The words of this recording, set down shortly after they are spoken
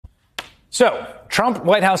So, Trump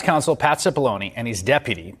White House counsel Pat Cipollone and his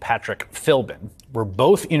deputy, Patrick Philbin, were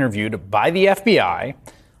both interviewed by the FBI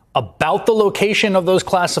about the location of those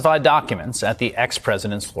classified documents at the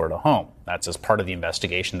ex-president's Florida home. That's as part of the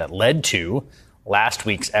investigation that led to last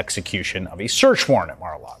week's execution of a search warrant at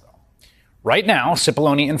Mar-a-Lago. Right now,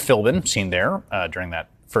 Cipollone and Philbin, seen there during that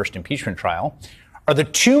first impeachment trial, are the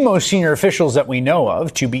two most senior officials that we know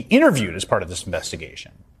of to be interviewed as part of this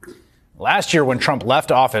investigation. Last year, when Trump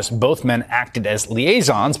left office, both men acted as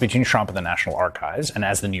liaisons between Trump and the National Archives. And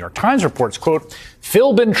as the New York Times reports, quote,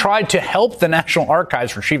 Philbin tried to help the National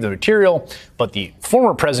Archives retrieve the material, but the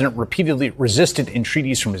former president repeatedly resisted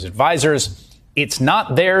entreaties from his advisors. It's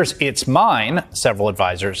not theirs, it's mine, several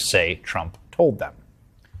advisors say Trump told them.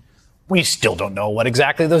 We still don't know what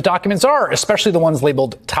exactly those documents are, especially the ones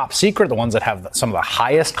labeled top secret, the ones that have some of the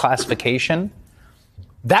highest classification.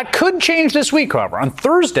 That could change this week, however. On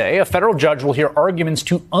Thursday, a federal judge will hear arguments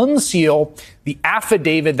to unseal the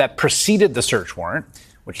affidavit that preceded the search warrant,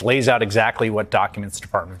 which lays out exactly what documents the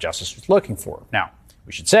Department of Justice was looking for. Now,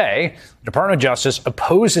 we should say the Department of Justice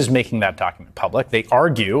opposes making that document public. They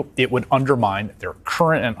argue it would undermine their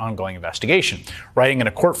current and ongoing investigation, writing in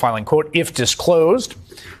a court filing, quote, if disclosed,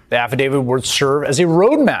 the affidavit would serve as a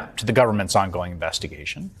roadmap to the government's ongoing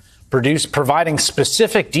investigation, providing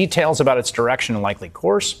specific details about its direction and likely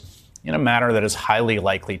course in a manner that is highly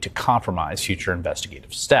likely to compromise future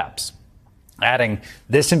investigative steps. Adding,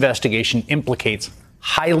 this investigation implicates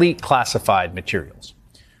highly classified materials.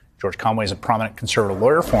 George Conway is a prominent conservative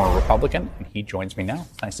lawyer, former Republican, and he joins me now.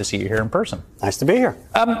 Nice to see you here in person. Nice to be here.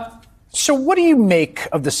 So what do you make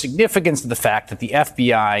of the significance of the fact that the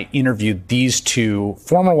FBI interviewed these two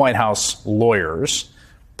former White House lawyers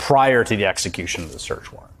prior to the execution of the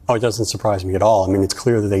search warrant? Oh, it doesn't surprise me at all. I mean, it's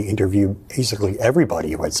clear that they interviewed basically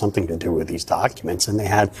everybody who had something to do with these documents, and they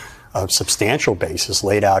had a substantial basis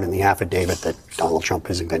laid out in the affidavit that Donald Trump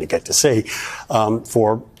isn't going to get to see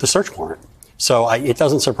for the search warrant. So it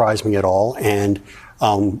doesn't surprise me at all. And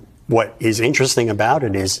what is interesting about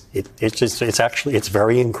it is it's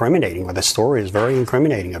very incriminating. The story is very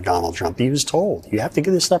incriminating of Donald Trump. He was told, you have to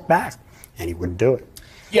give this stuff back, and he wouldn't do it.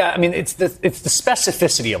 Yeah, I mean, it's the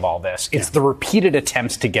specificity of all this. It's the repeated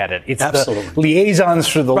attempts to get it. It's Absolutely. The liaisons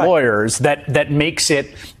for the lawyers that makes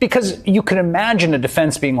it, because you can imagine a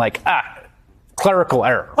defense being like, clerical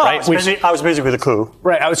error, well, right? I was busy with a coup.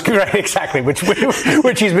 Right, right, exactly, which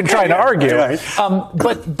he's been trying to argue. Right.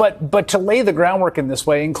 But to lay the groundwork in this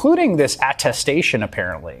way, including this attestation,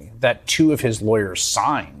 apparently, that two of his lawyers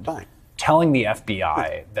signed, telling the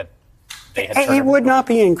FBI that they had he would not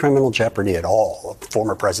be in criminal jeopardy at all, a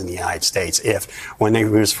former president of the United States, if when he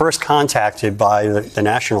was first contacted by the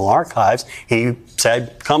National Archives, he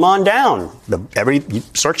said, come on down.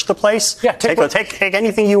 Search the place. Yeah, take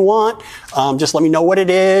anything you want. Just let me know what it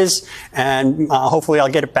is. And hopefully I'll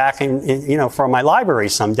get it back from my library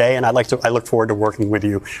someday. And I look forward to working with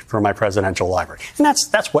you for my presidential library. And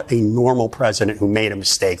that's what a normal president who made a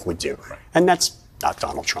mistake would do. Right. And that's not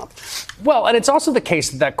Donald Trump. Well, and it's also the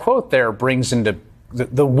case that quote there brings into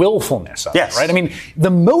the willfulness of it, right? I mean,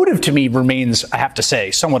 the motive to me remains, I have to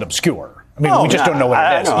say, somewhat obscure. I mean, we just don't know what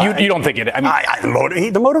it is. You don't think it is. I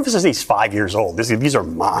mean, the motive is he's 5 years old. These are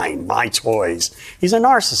my toys. He's a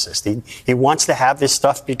narcissist. He wants to have this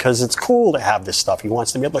stuff because it's cool to have this stuff. He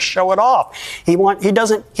wants to be able to show it off. He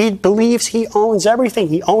believes he owns everything.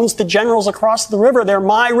 He owns the generals across the river. They're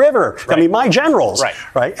my river. Right. I mean, my generals.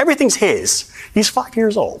 Right. Everything's his. He's 5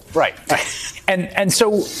 years old. Right. And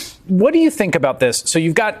so what do you think about this? So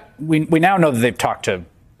you've got, we now know that they've talked to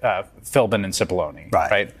Philbin and Cipollone,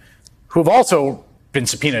 right? Who have also been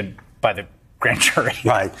subpoenaed by the grand jury.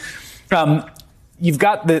 Right. You've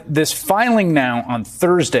got this filing now on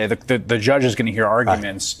Thursday. The judge is going to hear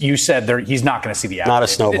arguments. Right. You said he's not going to see the affidavit. Not a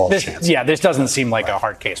snowball chance. Yeah, this doesn't seem like a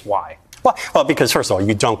hard case. Why? Well, because first of all,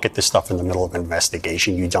 you don't get this stuff in the middle of an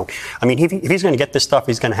investigation. You don't. I mean, if he's going to get this stuff,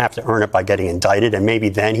 he's going to have to earn it by getting indicted, and maybe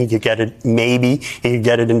then he could get it. Maybe he could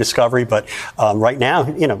get it in discovery. But right now,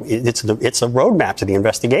 it's a roadmap to the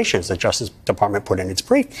investigations that Justice Department put in its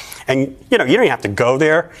brief, and you don't even have to go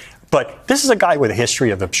there. But this is a guy with a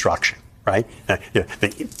history of obstruction. Right?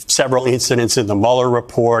 Several incidents in the Mueller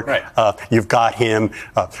report. Right. You've got him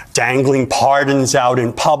dangling pardons out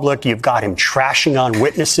in public. You've got him trashing on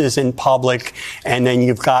witnesses in public. And then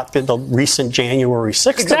you've got the recent January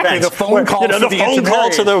 6th events. The phone call to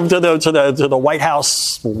the White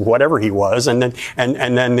House, whatever he was. And then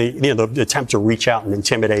the attempt to reach out and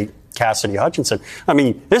intimidate Cassidy Hutchinson. I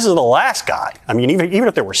mean, this is the last guy. I mean, even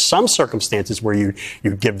if there were some circumstances where you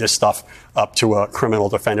give this stuff up to a criminal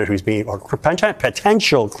defendant who's being, or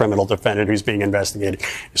potential criminal defendant who's being investigated.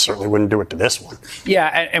 You certainly wouldn't do it to this one. Yeah,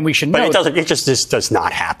 and we should know. But it doesn't. It just this does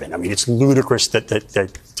not happen. I mean, it's ludicrous that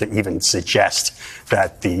to even suggest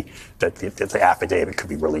that the affidavit could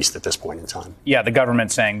be released at this point in time. Yeah, the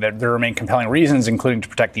government saying that there remain compelling reasons, including to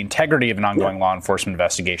protect the integrity of an ongoing law enforcement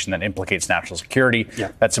investigation that implicates national security,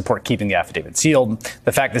 that support keeping the affidavit sealed.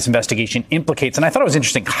 The fact this investigation implicates, and I thought it was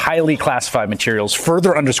interesting, highly classified materials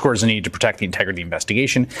further underscores the need to protect the integrity of the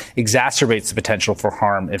investigation, exacerbates the potential for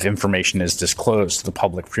harm if information is disclosed to the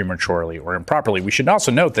public prematurely or improperly. We should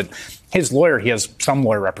also note that his lawyer, he has some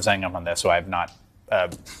lawyer representing him on this, so I have not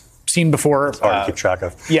seen before. It's hard to keep track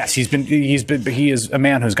of. Yes, he is a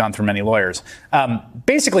man who's gone through many lawyers.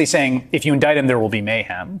 Basically saying if you indict him, there will be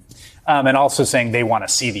mayhem, and also saying they want to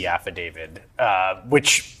see the affidavit,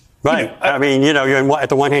 which. Right. I mean, you're at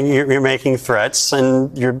the one hand, you're making threats,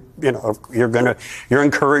 and you're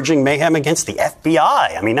encouraging mayhem against the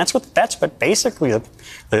FBI. I mean, that's what basically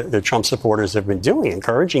the Trump supporters have been doing,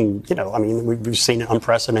 encouraging. I mean, we've seen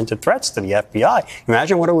unprecedented threats to the FBI.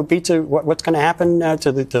 Imagine what it would be to what's going to happen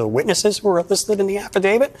to the witnesses who are listed in the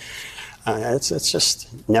affidavit. It's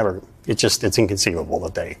just never. It's inconceivable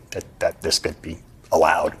that this could be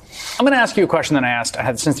allowed. I'm going to ask you a question that I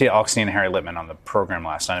had Cynthia Alkstein and Harry Littman on the program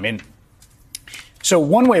last night. I mean, so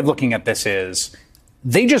one way of looking at this is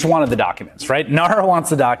they just wanted the documents, right? NARA wants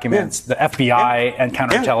the documents, the FBI and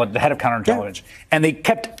counterintelligence, the head of counterintelligence, and they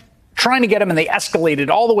kept trying to get them, and they escalated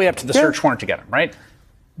all the way up to the search warrant to get them, right?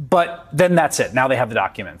 But then that's it. Now they have the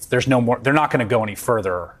documents. There's no more. They're not going to go any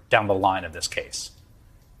further down the line of this case.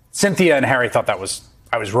 Cynthia and Harry thought I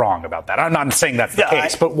was wrong about that. I'm not saying that's the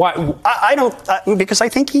case, but why? I don't, because I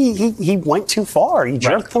think he went too far. He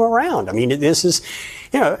jerked them around. I mean, this is,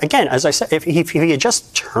 again, as I said, if he had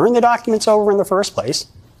just turned the documents over in the first place,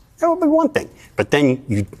 that would be one thing. But then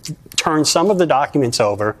you turn some of the documents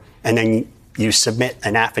over, and then you submit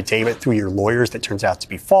an affidavit through your lawyers that turns out to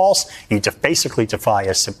be false. You basically defy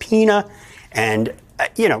a subpoena, and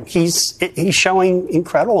he's showing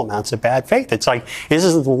incredible amounts of bad faith. It's like, this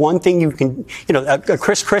is the one thing you can,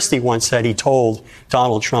 Chris Christie once said he told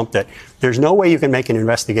Donald Trump that there's no way you can make an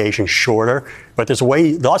investigation shorter, but there's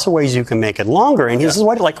lots of ways you can make it longer. And this is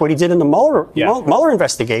what he did in the Mueller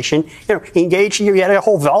investigation. He had a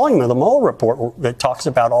whole volume of the Mueller report that talks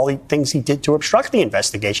about all the things he did to obstruct the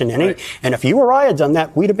investigation. And if you or I had done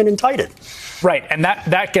that, we'd have been indicted. Right. And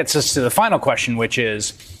that gets us to the final question, which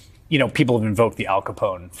is, people have invoked the Al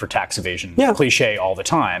Capone for tax evasion cliche all the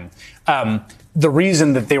time. The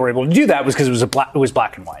reason that they were able to do that was because it was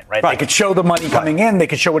black and white, right? They could show the money coming in. They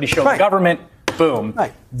could show what he showed the government. Boom.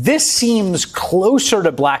 Right. This seems closer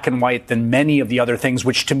to black and white than many of the other things,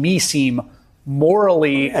 which to me seem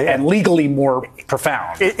morally and legally more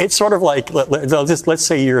profound. It's sort of like, let's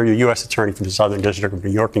say you're a U.S. attorney for the Southern District of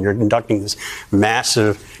New York, and you're conducting this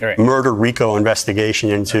massive murder RICO investigation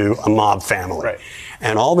into a mob family. Right.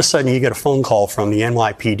 And all of a sudden you get a phone call from the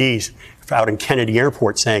NYPD out in Kennedy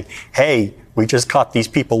Airport saying, hey, we just caught these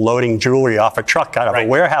people loading jewelry off a truck out of a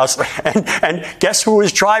warehouse. And guess who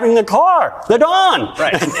was driving the car? The Don.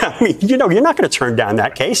 Right. And, I mean, you're not going to turn down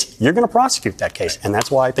that case. You're going to prosecute that case. And that's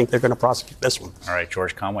why I think they're going to prosecute this one. All right,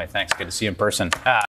 George Conway, thanks. Good to see you in person.